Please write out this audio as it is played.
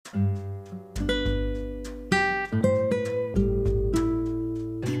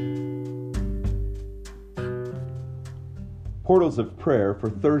Portals of Prayer for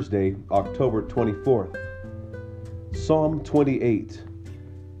Thursday, October 24th. Psalm 28.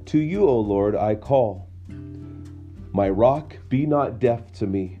 To you, O Lord, I call. My rock, be not deaf to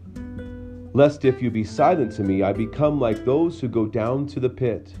me. Lest if you be silent to me, I become like those who go down to the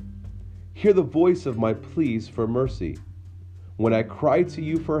pit. Hear the voice of my pleas for mercy. When I cry to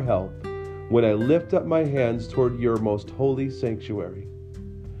you for help, when I lift up my hands toward your most holy sanctuary.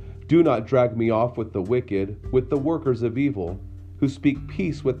 Do not drag me off with the wicked, with the workers of evil, who speak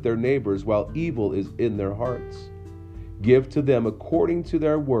peace with their neighbors while evil is in their hearts. Give to them according to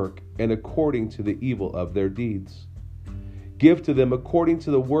their work and according to the evil of their deeds. Give to them according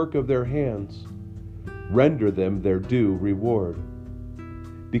to the work of their hands. Render them their due reward.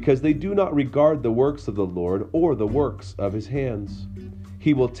 Because they do not regard the works of the Lord or the works of his hands.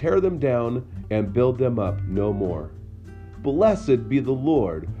 He will tear them down and build them up no more. Blessed be the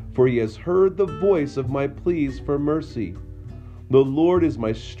Lord, for he has heard the voice of my pleas for mercy. The Lord is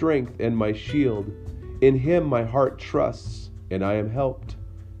my strength and my shield. In him my heart trusts, and I am helped.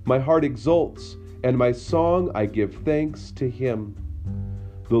 My heart exults, and my song I give thanks to him.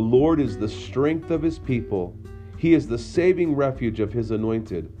 The Lord is the strength of his people. He is the saving refuge of his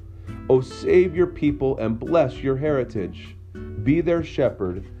anointed. O save your people and bless your heritage. Be their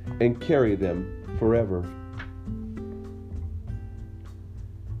shepherd and carry them forever.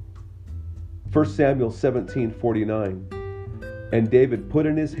 1 Samuel 17:49. And David put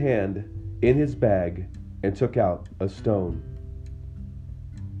in his hand in his bag and took out a stone.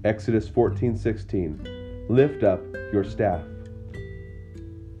 Exodus 14:16. Lift up your staff.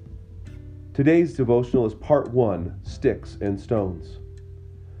 Today's devotional is part 1, Sticks and Stones.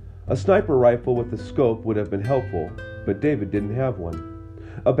 A sniper rifle with a scope would have been helpful, but David didn't have one.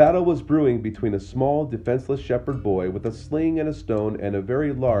 A battle was brewing between a small, defenseless shepherd boy with a sling and a stone and a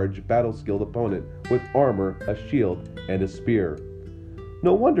very large, battle-skilled opponent with armor, a shield, and a spear.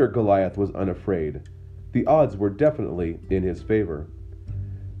 No wonder Goliath was unafraid. The odds were definitely in his favor.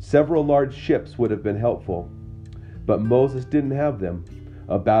 Several large ships would have been helpful, but Moses didn't have them.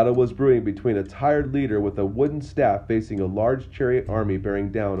 A battle was brewing between a tired leader with a wooden staff facing a large chariot army bearing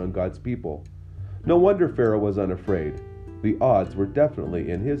down on God's people. No wonder Pharaoh was unafraid. The odds were definitely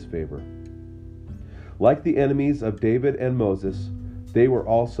in his favor. Like the enemies of David and Moses, they were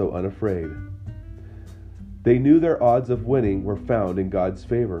also unafraid. They knew their odds of winning were found in God's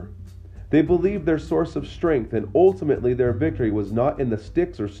favor. They believed their source of strength and ultimately their victory was not in the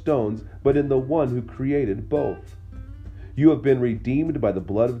sticks or stones, but in the one who created both. You have been redeemed by the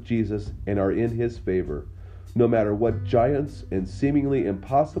blood of Jesus and are in his favor. No matter what giants and seemingly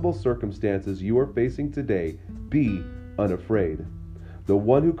impossible circumstances you are facing today, be unafraid. The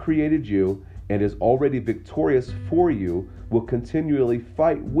one who created you and is already victorious for you will continually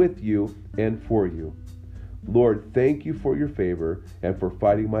fight with you and for you. Lord, thank you for your favor and for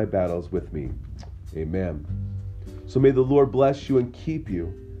fighting my battles with me. Amen. So may the Lord bless you and keep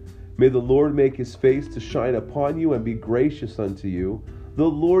you. May the Lord make his face to shine upon you and be gracious unto you. The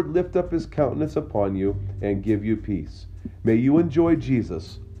Lord lift up his countenance upon you and give you peace. May you enjoy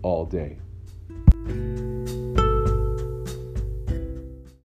Jesus all day.